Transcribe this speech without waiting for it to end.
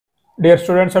Dear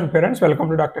students and parents, welcome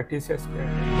to Dr. TCS.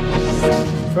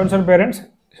 Students and parents,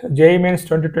 JEE Mains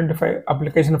 2025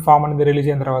 application form అనేది release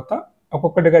అయిన తర్వాత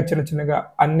ఒక్కొక్కటిగా చిన్నగా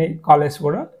అన్ని కాలేజెస్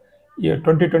కూడా ఈ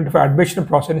 2025 అడ్మిషన్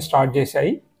ప్రాసెస్ని స్టార్ట్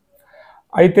చేశాయి.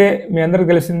 అయితే మీ అందరికీ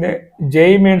తెలిసిందే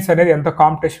JEE Mains అనేది ఎంత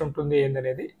కాంపిటీషన్ ఉంటుంది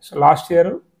ఏందనేది. So last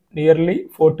year nearly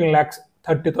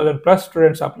 14,30,000 plus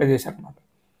students apply చేశారు అన్నమాట.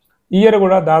 ఈ ఇయర్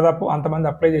కూడా దాదాపు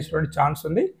అంతమంది అప్లై చేసేటువంటి ఛాన్స్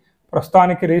ఉంది.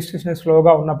 ప్రస్తుతానికి రిజిస్ట్రేషన్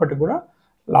స్లోగా ఉన్నప్పటికీ కూడా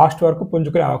లాస్ట్ వరకు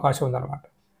పుంజుకునే అవకాశం ఉందన్నమాట.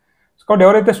 కాబట్టి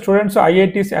ఎవరైతే స్టూడెంట్స్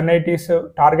ఐఐటీస్ ఎన్ఐటీస్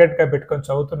టార్గెట్గా పెట్టుకొని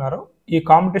చదువుతున్నారో ఈ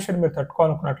కాంపిటీషన్ మీరు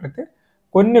తట్టుకోవాలనుకున్నట్లయితే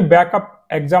కొన్ని బ్యాకప్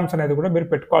ఎగ్జామ్స్ అనేది కూడా మీరు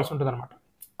పెట్టుకోవాల్సి ఉంటుంది అనమాట.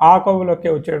 ఆ కోవలోకి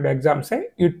వచ్చే ఎగ్జామ్సే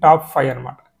ఈ టాప్ 5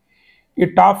 అనమాట. ఈ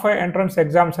టాప్ 5 ఎంట్రన్స్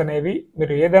ఎగ్జామ్స్ అనేవి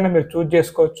మీరు ఏదైనా మీరు చూజ్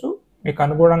చేసుకోవచ్చు. మీకు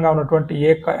అనుగుణంగా ఉన్నటువంటి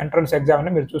ఏ ఎంట్రన్స్ ఎగ్జామ్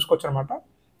అని మీరు చూసుకోవచ్చు అనమాట.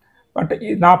 బట్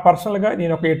నా పర్సనల్గా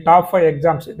నేను ఈ టాప్ 5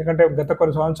 ఎగ్జామ్స్, ఎందుకంటే గత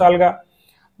కొన్ని సంవత్సరాలుగా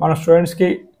మన స్టూడెంట్స్కి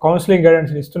కౌన్సిలింగ్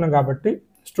గైడెన్స్ ఇస్తున్నాం కాబట్టి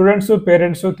స్టూడెంట్స్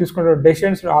పేరెంట్స్ తీసుకునే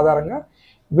డెసిషన్స్ ఆధారంగా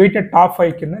వీటిని టాప్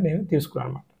 5 కింద నేను తీసుకున్నాను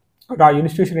అనమాట. ఆ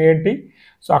ఇన్స్టిట్యూషన్ ఏంటి,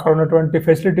 సో అక్కడ ఉన్నటువంటి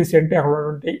ఫెసిలిటీస్ ఏంటి, అక్కడ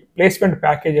ఉన్నటువంటి ప్లేస్మెంట్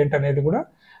ప్యాకేజ్ ఏంటి అనేది కూడా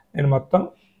నేను మొత్తం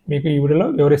మీకు ఈ వీడియోలో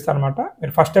వివరిస్తాను అనమాట.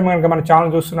 మీరు ఫస్ట్ టైం కనుక మన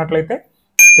ఛానల్ చూస్తున్నట్లయితే,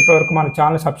 ఇప్పటివరకు మన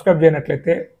ఛానల్ సబ్స్క్రైబ్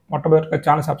చేయనట్లయితే మొట్టమొదటిగా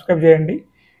ఛానల్ సబ్స్క్రైబ్ చేయండి.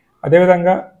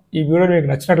 అదేవిధంగా ఈ వీడియో మీకు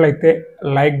నచ్చినట్లయితే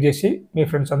లైక్ చేసి మీ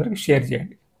ఫ్రెండ్స్ అందరికీ షేర్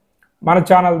చేయండి. మన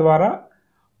ఛానల్ ద్వారా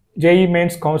JEE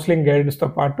Mains కౌన్సిలింగ్ గైడెన్స్తో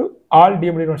పాటు all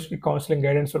deemed university counselling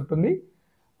guidance ఉంటుంది.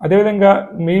 అదేవిధంగా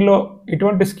మీలో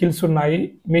ఎటువంటి స్కిల్స్ ఉన్నాయి,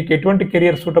 మీకు ఎటువంటి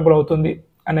కెరియర్ సూటబుల్ అవుతుంది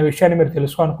అనే విషయాన్ని మీరు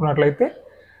తెలుసుకోవాలనుకున్నట్లయితే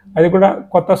అది కూడా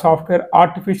కొత్త software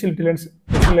artificial intelligence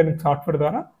machine learning software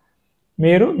ద్వారా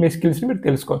మీరు మీ స్కిల్స్ని మీరు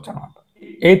తెలుసుకోవచ్చు అన్నమాట.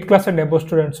 8th class and above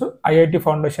students IIT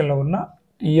ఫౌండేషన్లో ఉన్న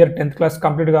year 10th class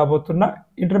complete కాబోతున్నా,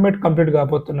 intermediate complete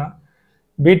కాబోతున్నా,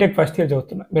 BTech first year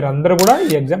చదువుతున్నా మీరు అందరూ కూడా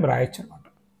ఈ ఎగ్జామ్ రాయొచ్చు అనమాట.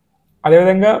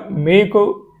 అదేవిధంగా మీకు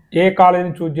ఏ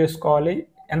కాలేజీని చూజ్ చేసుకోవాలి,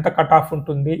 ఎంత కట్ ఆఫ్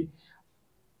ఉంటుంది,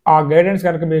 ఆ గైడెన్స్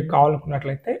కనుక మీకు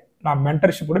కావాలనుకున్నట్లయితే నా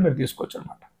మెంటర్షిప్ కూడా మీరు తీసుకోవచ్చు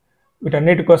అనమాట.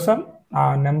 వీటన్నిటి కోసం నా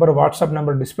నెంబర్ వాట్సాప్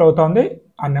నెంబర్ డిస్ప్లే అవుతుంది.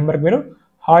 ఆ నెంబర్కి మీరు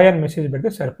హాయ్ అని మెసేజ్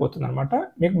పెడితే సరిపోతుంది అనమాట.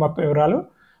 మీకు మొత్తం వివరాలు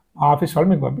మా ఆఫీస్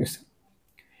వాళ్ళు మీకు పంపిస్తారు.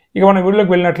 ఇక మనం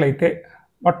వీడియోకి వెళ్ళినట్లయితే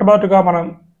మొట్టమొదటిగా మనం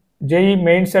JEE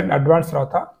Mains అండ్ అడ్వాన్స్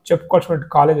తర్వాత చెప్పుకోవాల్సిన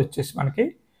కాలేజ్ వచ్చేసి మనకి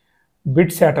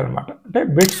బిట్సాట్ అనమాట, అంటే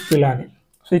బిట్స్ పిలాని.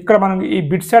 సో ఇక్కడ మనం ఈ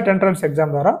బిట్సాట్ ఎంట్రన్స్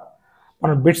ఎగ్జామ్ ద్వారా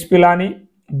మనం bits Pilani,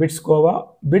 bits Goa,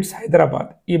 bits Hyderabad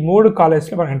ఈ 3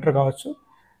 కాలేజ్లో మనం ఎంటర్ కావచ్చు.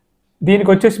 దీనికి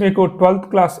వచ్చేసి మీకు 12th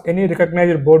class any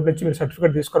recognised board నుంచి మీరు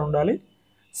సర్టిఫికేట్ తీసుకొని ఉండాలి.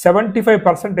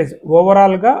 75%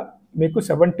 ఓవరాల్గా మీకు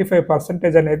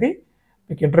 75% అనేది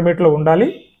మీకు ఇంటర్మీడియట్లో ఉండాలి.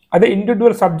 అదే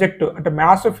ఇండివిజువల్ సబ్జెక్టు అంటే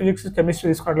మ్యాథ్స్, ఫిజిక్స్, కెమిస్ట్రీ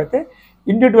తీసుకున్నట్లయితే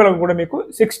ఇండివిజువల్గా కూడా మీకు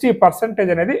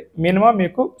 60% అనేది మినిమం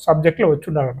మీకు సబ్జెక్ట్లో వచ్చి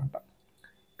ఉండాలన్నమాట.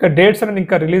 ఇక డేట్స్ అనేది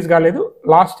ఇంకా రిలీజ్ కాలేదు.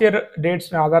 లాస్ట్ ఇయర్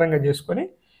డేట్స్ని ఆధారంగా చేసుకొని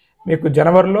మీకు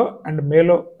జనవరిలో అండ్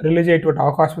మేలో రిలీజ్ అయ్యేటువంటి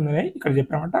అవకాశం ఉందని ఇక్కడ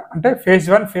చెప్పామన్నమాట. అంటే phase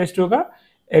 1 phase 2గా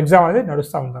ఎగ్జామ్ అనేది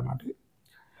నడుస్తూ ఉందన్నమాట.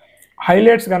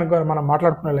 హైలైట్స్ కనుక మనం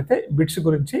మాట్లాడుకున్నట్లయితే బిట్స్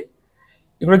గురించి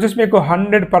ఇక్కడ వచ్చేసి మీకు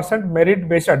 100% మెరిట్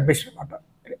బేస్డ్ అడ్మిషన్ అనమాట.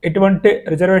 ఎటువంటి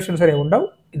రిజర్వేషన్స్ అనేవి ఉండవు.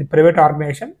 ఇది ప్రైవేట్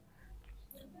ఆర్గనైజేషన్.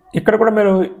 ఇక్కడ కూడా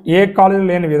మీరు ఏ కాలేజీ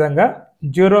లేని విధంగా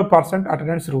 0%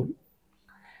 అటెండెన్స్ రూల్.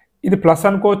 ఇది ప్లస్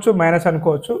అనుకోవచ్చు, మైనస్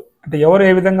అనుకోవచ్చు, అంటే ఎవరు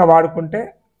ఏ విధంగా వాడుకుంటే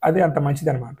అది అంత మంచిది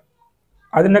అనమాట.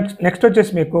 అది నెక్స్ట్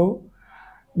వచ్చేసి మీకు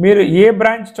మీరు ఏ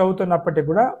బ్రాంచ్ చదువుతున్నప్పటికీ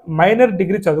కూడా మైనర్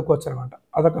డిగ్రీ చదువుకోవచ్చు అనమాట.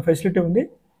 అదొక ఫెసిలిటీ ఉంది.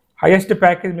 హైయెస్ట్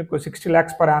ప్యాకేజ్ మీకు 60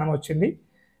 lakhs per annum వచ్చింది.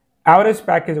 యావరేజ్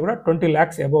ప్యాకేజ్ కూడా 20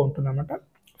 lakhs అబోవ్ ఉంటుందన్నమాట.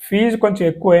 ఫీజు కొంచెం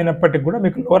ఎక్కువ అయినప్పటికీ కూడా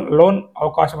మీకు లోన్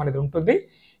అవకాశం అనేది ఉంటుంది.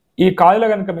 ఈ కాలేజీలో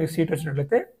కనుక మీకు సీట్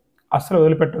వచ్చినట్లయితే అస్సలు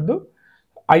వదిలిపెట్టొద్దు.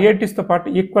 ఐఐటీస్తో పాటు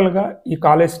ఈక్వల్గా ఈ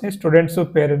కాలేజ్ని స్టూడెంట్స్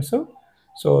పేరెంట్స్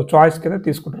సో చాయిస్ కింద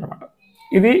తీసుకుంటారు అనమాట.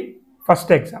 ఇది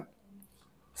ఫస్ట్ ఎగ్జామ్.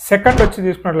 సెకండ్ వచ్చి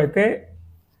తీసుకున్నట్లయితే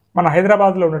మన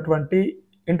హైదరాబాద్లో ఉన్నటువంటి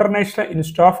international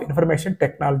institute of information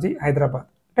technology Hyderabad,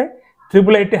 అంటే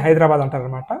IIIT హైదరాబాద్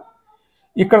అంటారనమాట.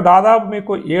 ఇక్కడ దాదాపు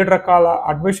మీకు 7 రకాల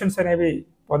అడ్మిషన్స్ అనేవి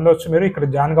పొందవచ్చు. మీరు ఇక్కడ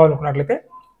జాయిన్ కావాలనుకున్నట్లయితే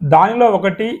దానిలో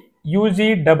ఒకటి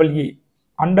UGEE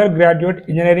under graduate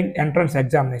engineering entrance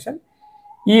examination.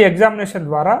 ఈ ఎగ్జామినేషన్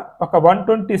ద్వారా ఒక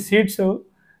 120 సీట్స్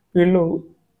వీళ్ళు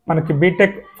మనకి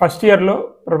బీటెక్ ఫస్ట్ ఇయర్లో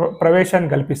ప్రవేశాన్ని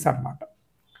కల్పిస్తారన్నమాట.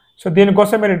 సో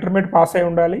దీనికోసం మీరు ఇంటర్మీడియట్ పాస్ అయి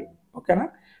ఉండాలి. ఓకేనా.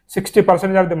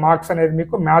 60% ఆఫ్ ది మార్క్స్ అనేది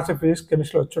మీకు మ్యాథ్స్, ఫిజిక్స్,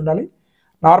 కెమిస్ట్రీలో వచ్చి ఉండాలి.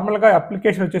 నార్మల్గా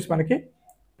అప్లికేషన్ వచ్చేసి మనకి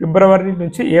ఫిబ్రవరి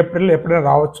నుంచి ఏప్రిల్ ఎప్పుడైనా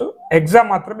రావచ్చు. ఎగ్జామ్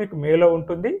మాత్రం మీకు మేలో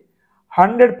ఉంటుంది.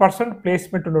 100%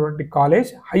 ప్లేస్మెంట్ ఉన్నటువంటి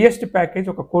కాలేజ్. హైయెస్ట్ ప్యాకేజ్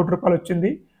ఒక ₹1 కోటి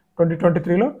వచ్చింది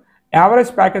 2023లో.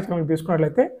 యావరేజ్ ప్యాకేజ్ కనుక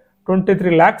తీసుకున్నట్లయితే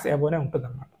 23 lakhs అబోనే ఉంటుంది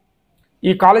అన్నమాట.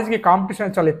 ఈ కాలేజీకి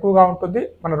కాంపిటీషన్ చాలా ఎక్కువగా ఉంటుంది.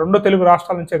 మన 2 తెలుగు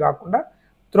రాష్ట్రాల నుంచే కాకుండా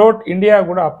త్రూఅవుట్ ఇండియా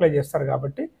కూడా అప్లై చేస్తారు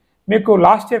కాబట్టి మీకు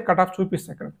లాస్ట్ ఇయర్ కట్ ఆఫ్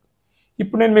చూపిస్తాయి ఇక్కడ.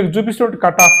 ఇప్పుడు నేను మీకు చూపిస్తున్న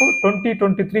కట్ ఆఫ్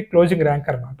 2023 క్లోజింగ్ ర్యాంక్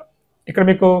అనమాట. ఇక్కడ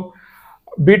మీకు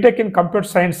BTech in computer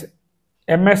science,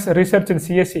 MS research in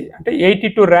CSC అంటే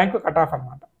 82 ర్యాంక్ కట్ ఆఫ్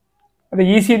అనమాట. అదే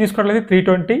ఈసీ తీసుకున్నట్లయితే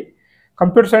 320,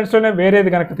 కంప్యూటర్ సైన్స్లోనే వేరేది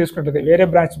కనుక తీసుకున్నట్లయితే వేరే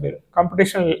బ్రాంచ్ మీరు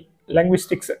కంప్యూటేషనల్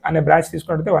లింగ్విస్టిక్స్ అనే బ్రాంచ్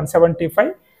తీసుకున్నట్లయితే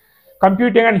 175,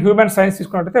 కంప్యూటింగ్ అండ్ హ్యూమన్ సైన్స్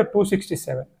తీసుకున్నట్లయితే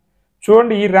 267.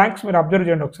 చూడండి ఈ ర్యాంక్స్ మీరు అబ్జర్వ్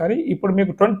చేయండి ఒకసారి. ఇప్పుడు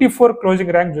మీకు 24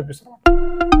 క్లోజింగ్ ర్యాంక్ చూపిస్తున్నాం.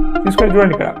 తీసుకొని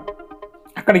చూడండి ఇక్కడ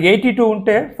అక్కడ 82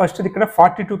 ఉంటే ఫస్ట్ ఇక్కడ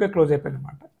 42కే క్లోజ్ అయిపోయింది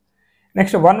అనమాట.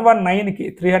 నెక్స్ట్ 119కి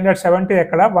 370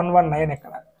 ఎక్కడ, 119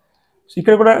 ఎక్కడ. సో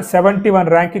ఇక్కడ కూడా 71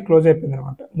 ర్యాంక్కి క్లోజ్ అయిపోయింది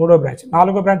అనమాట. మూడో బ్రాంచ్.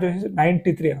 నాలుగో బ్రాంచ్ వచ్చేసి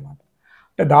 93 అనమాట.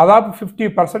 అంటే దాదాపు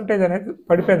 50% అనేది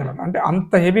పడిపోయింది అనమాట. అంటే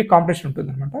అంత హెవీ కాంపిటీషన్ ఉంటుంది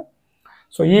అనమాట.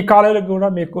 సో ఈ కాలేజీలకు కూడా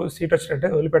మీకు సీట్ వచ్చినట్టే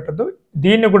వదిలిపెట్టద్దు.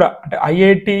 దీన్ని కూడా అంటే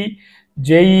ఐఐటి,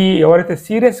 జేఈ ఎవరైతే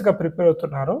సీరియస్గా ప్రిపేర్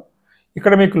అవుతున్నారో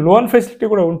ఇక్కడ మీకు లోన్ ఫెసిలిటీ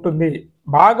కూడా ఉంటుంది.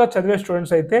 బాగా చదివే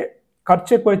స్టూడెంట్స్ అయితే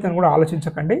ఖర్చు ఎక్కువ అవుతుందని కూడా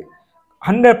ఆలోచించకండి.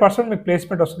 100% మీకు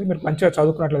ప్లేస్మెంట్ వస్తుంది మీరు మంచిగా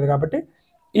చదువుకున్నట్లేదు కాబట్టి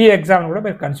ఈ ఎగ్జామ్ని కూడా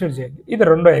మీరు కన్సిడర్ చేయండి. ఇది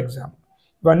రెండో ఎగ్జామ్.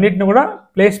 ఇవన్నిటిని కూడా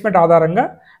ప్లేస్మెంట్ ఆధారంగా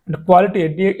అండ్ క్వాలిటీ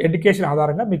ఎడ్యుకేషన్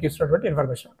ఆధారంగా మీకు ఇస్తున్నటువంటి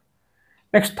ఇన్ఫర్మేషన్.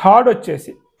 నెక్స్ట్ థర్డ్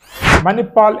వచ్చేసి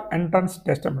మణిపాల్ ఎంట్రన్స్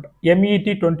టెస్ట్ అనమాట, MET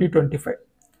 2025.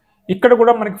 ఇక్కడ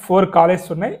కూడా మనకి 4 కాలేజెస్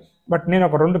ఉన్నాయి. బట్ నేను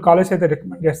ఒక 2 కాలేజెస్ అయితే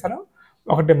రికమెండ్ చేస్తాను.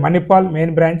 ఒకటి మణిపాల్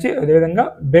మెయిన్ బ్రాంచ్, అదేవిధంగా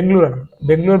బెంగళూరు అనమాట.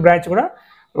 బెంగళూరు బ్రాంచ్ కూడా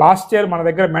లాస్ట్ ఇయర్ మన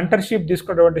దగ్గర మెంటర్షిప్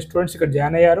తీసుకున్నటువంటి స్టూడెంట్స్ ఇక్కడ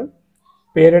జాయిన్ అయ్యారు.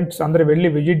 పేరెంట్స్ అందరూ వెళ్ళి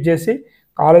విజిట్ చేసి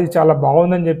కాలేజీ చాలా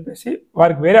బాగుందని చెప్పేసి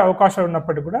వారికి వేరే అవకాశాలు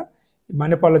ఉన్నప్పటికీ కూడా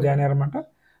మణిపాల్లో జాయిన్ అయ్యారన్నమాట.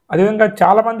 అదేవిధంగా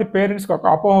చాలామంది పేరెంట్స్కి ఒక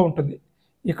అపోహ ఉంటుంది,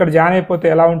 ఇక్కడ జాయిన్ అయిపోతే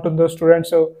ఎలా ఉంటుందో,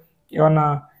 స్టూడెంట్స్ ఏమన్నా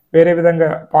వేరే విధంగా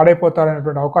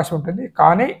పాడైపోతారనేటువంటి అవకాశం ఉంటుంది.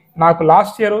 కానీ నాకు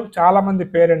లాస్ట్ ఇయర్ చాలామంది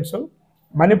పేరెంట్స్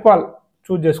మణిపాల్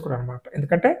చూజ్ చేసుకున్నారు అనమాట.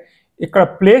 ఎందుకంటే ఇక్కడ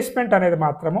ప్లేస్మెంట్ అనేది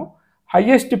మాత్రము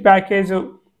హయ్యెస్ట్ ప్యాకేజ్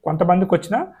కొంతమందికి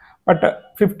వచ్చిన, బట్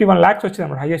 51 lakhs వచ్చింది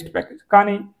అనమాట హయ్యెస్ట్ ప్యాకేజ్.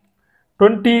 కానీ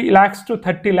 20 lakhs to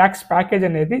 30 lakhs ప్యాకేజ్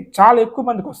అనేది చాలా ఎక్కువ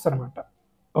మందికి వస్తుందన్నమాట.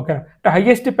 ఓకేనా, అంటే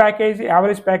హయ్యెస్ట్ ప్యాకేజ్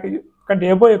యావరేజ్ ప్యాకేజ్ కంటే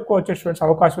ఎక్కువ వచ్చే స్టూడెంట్స్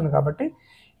అవకాశం ఉంది. కాబట్టి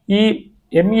ఈ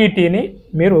METని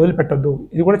మీరు వదిలిపెట్టద్దు.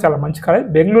 ఇది కూడా చాలా మంచి కాలేజ్.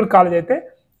 బెంగళూరు కాలేజ్ అయితే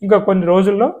ఇంకా కొన్ని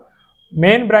రోజుల్లో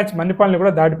మెయిన్ బ్రాంచ్ మణిపాల్ని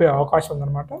కూడా దాటిపోయే అవకాశం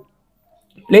ఉందన్నమాట.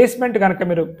 ప్లేస్మెంట్ కనుక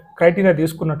మీరు క్రైటీరియా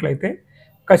తీసుకున్నట్లయితే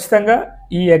ఖచ్చితంగా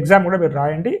ఈ ఎగ్జామ్ కూడా మీరు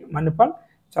రాయండి. మణిపాల్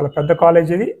చాలా పెద్ద కాలేజ్,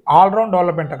 ఇది ఆల్రౌండ్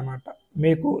డెవలప్మెంట్ అనమాట.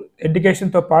 మీకు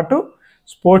ఎడ్యుకేషన్తో పాటు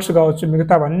స్పోర్ట్స్ కావచ్చు,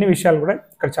 మిగతా అన్ని విషయాలు కూడా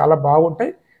ఇక్కడ చాలా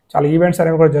బాగుంటాయి. చాలా ఈవెంట్స్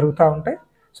అనేవి కూడా జరుగుతూ ఉంటాయి.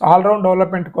 సో ఆల్రౌండ్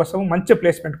డెవలప్మెంట్ కోసము, మంచి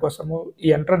ప్లేస్మెంట్ కోసము ఈ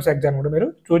ఎంట్రన్స్ ఎగ్జామ్ కూడా మీరు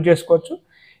చూజ్ చేసుకోవచ్చు.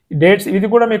 ఈ డేట్స్ ఇది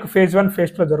కూడా మీకు phase 1,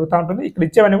 phase 2 జరుగుతూ ఉంటుంది. ఇక్కడ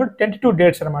ఇచ్చేవన్నీ కూడా టెంటేటివ్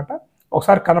డేట్స్ అనమాట.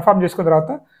 ఒకసారి కన్ఫర్మ్ చేసుకున్న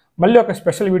తర్వాత మళ్ళీ ఒక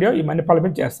స్పెషల్ వీడియో ఈ మణిపాల్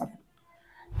మీద చేస్తాను.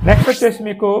 నెక్స్ట్ వచ్చేసి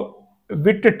మీకు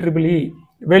VIT EEE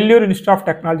Vellore institute of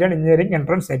technology and engineering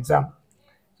entrance exam.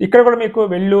 ఇక్కడ కూడా మీకు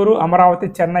వెల్లూరు, అమరావతి,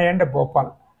 చెన్నై అండ్ భోపాల్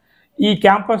ఈ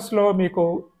క్యాంపస్లో మీకు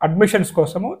అడ్మిషన్స్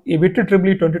కోసము ఈ విట్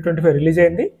EEE 2025 రిలీజ్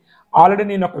అయింది. ఆల్రెడీ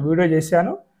నేను ఒక వీడియో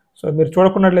చేశాను. సో మీరు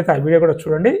చూడకున్నట్లయితే ఆ వీడియో కూడా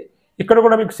చూడండి. ఇక్కడ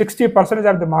కూడా మీకు 60%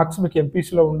 ఆఫ్ ది మార్క్స్ మీకు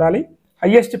ఎంపీసీలో ఉండాలి.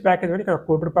 హయ్యెస్ట్ ప్యాకేజ్ కూడా ఇక్కడ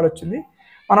 ₹1,00,00,000 వచ్చింది.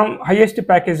 మనం హయ్యెస్ట్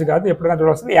ప్యాకేజ్ కాదు, ఎప్పుడైనా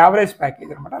చూడాల్సింది యావరేజ్ ప్యాకేజ్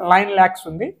అనమాట. 9 lakhs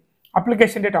ఉంది.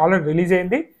 అప్లికేషన్ డేట్ ఆల్రెడీ రిలీజ్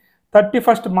అయింది.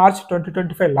 31st March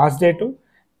 2025 last date.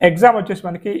 Exam వచ్చేసి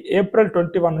మనకి April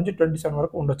 21 నుంచి 27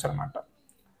 వరకు ఉండొచ్చు అనమాట.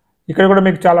 ఇక్కడ కూడా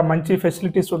మీకు చాలా మంచి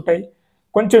ఫెసిలిటీస్ ఉంటాయి.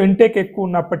 కొంచెం ఇంటేక్ ఎక్కువ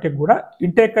ఉన్నప్పటికీ కూడా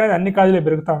ఇంటేక్ అనేది అన్ని కాలేజీలో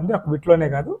పెరుగుతూ ఉంది, ఒక విట్లోనే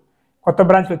కాదు. కొత్త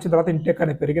బ్రాంచ్లు వచ్చిన తర్వాత ఇంటేక్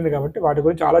అనేది పెరిగింది కాబట్టి వాటి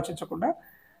గురించి ఆలోచించకుండా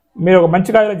మీరు ఒక మంచి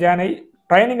కాలేజీలో జాయిన్ అయ్యి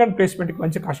ట్రైనింగ్ అండ్ ప్లేస్మెంట్కి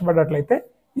మంచి కష్టపడ్డట్లయితే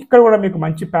ఇక్కడ కూడా మీకు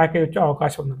మంచి ప్యాకేజ్ వచ్చే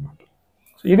అవకాశం ఉందన్నమాట.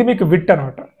 సో ఇది మీకు విట్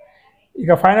అనమాట.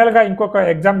 ఇక ఫైనల్గా ఇంకొక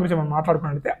ఎగ్జామ్ గురించి మనం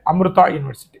మాట్లాడుకున్నట్లయితే అమృత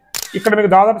యూనివర్సిటీ. ఇక్కడ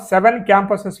మీకు దాదాపు 7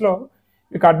 క్యాంపసెస్లో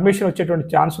మీకు అడ్మిషన్ వచ్చేటువంటి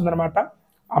ఛాన్స్ ఉందన్నమాట.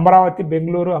 అమరావతి,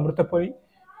 బెంగళూరు, అమృతపురి,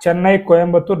 చెన్నై,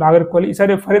 కోయంబత్తూరు, నాగర్కోలి.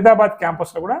 ఈసారి ఫరీదాబాద్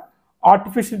క్యాంపస్లో కూడా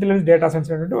ఆర్టిఫిషియల్ ఇంటెలిజెన్స్ డేటా సైన్స్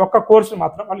అనేటువంటి ఒక కోర్సు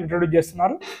మాత్రం వాళ్ళు ఇంట్రొడ్యూస్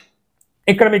చేస్తున్నారు.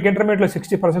 ఇక్కడ మీకు ఇంటర్మీడియట్లో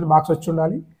 60% మార్క్స్ వచ్చి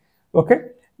ఉండాలి. ఓకే,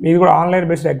 మీది కూడా ఆన్లైన్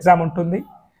బేస్డ్ ఎగ్జామ్ ఉంటుంది.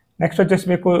 నెక్స్ట్ వచ్చేసి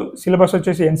మీకు సిలబస్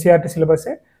వచ్చేసి NCERT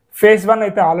సిలబసే. phase 1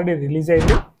 అయితే ఆల్రెడీ రిలీజ్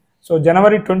అయింది. So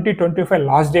January 2025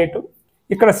 last date.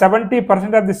 ఇక్కడ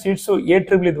 70% ఆఫ్ ది సీట్స్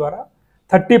AIIML ద్వారా,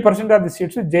 30% of the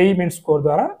seats JEE mains score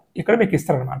ద్వారా ఇక్కడ మీకు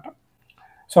ఇస్తారనమాట.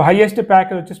 సో హైయెస్ట్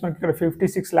ప్యాకేజ్ వచ్చేసి మనకి ఇక్కడ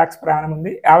 56 lakhs per annum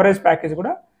ఉంది. యావరేజ్ ప్యాకేజ్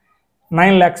కూడా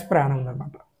 9 lakhs per annum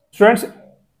ఉందన్నమాట. స్టూడెంట్స్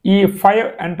ఈ 5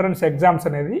 ఎంట్రన్స్ ఎగ్జామ్స్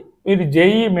అనేది మీరు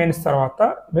JEE మెయిన్స్ తర్వాత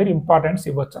మీరు ఇంపార్టెన్స్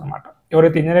ఇవ్వచ్చు అనమాట.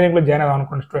 ఎవరైతే ఇంజనీరింగ్లో జాయిన్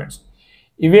అవ్వాలనుకున్న స్టూడెంట్స్.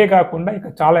 ఇవే కాకుండా ఇక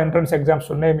చాలా ఎంట్రన్స్ ఎగ్జామ్స్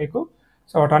ఉన్నాయి మీకు.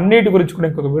 సో వాటన్నిటి గురించి కూడా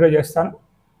ఇంకొక వీడియో చేస్తాను.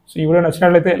 సో ఈ వీడియో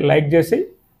నచ్చినట్లయితే లైక్ చేసి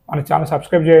మన ఛానల్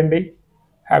సబ్స్క్రైబ్ చేయండి.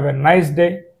 Have a nice day.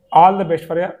 All the best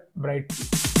for your bright.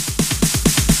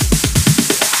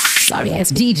 Sorry,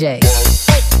 it's DJ.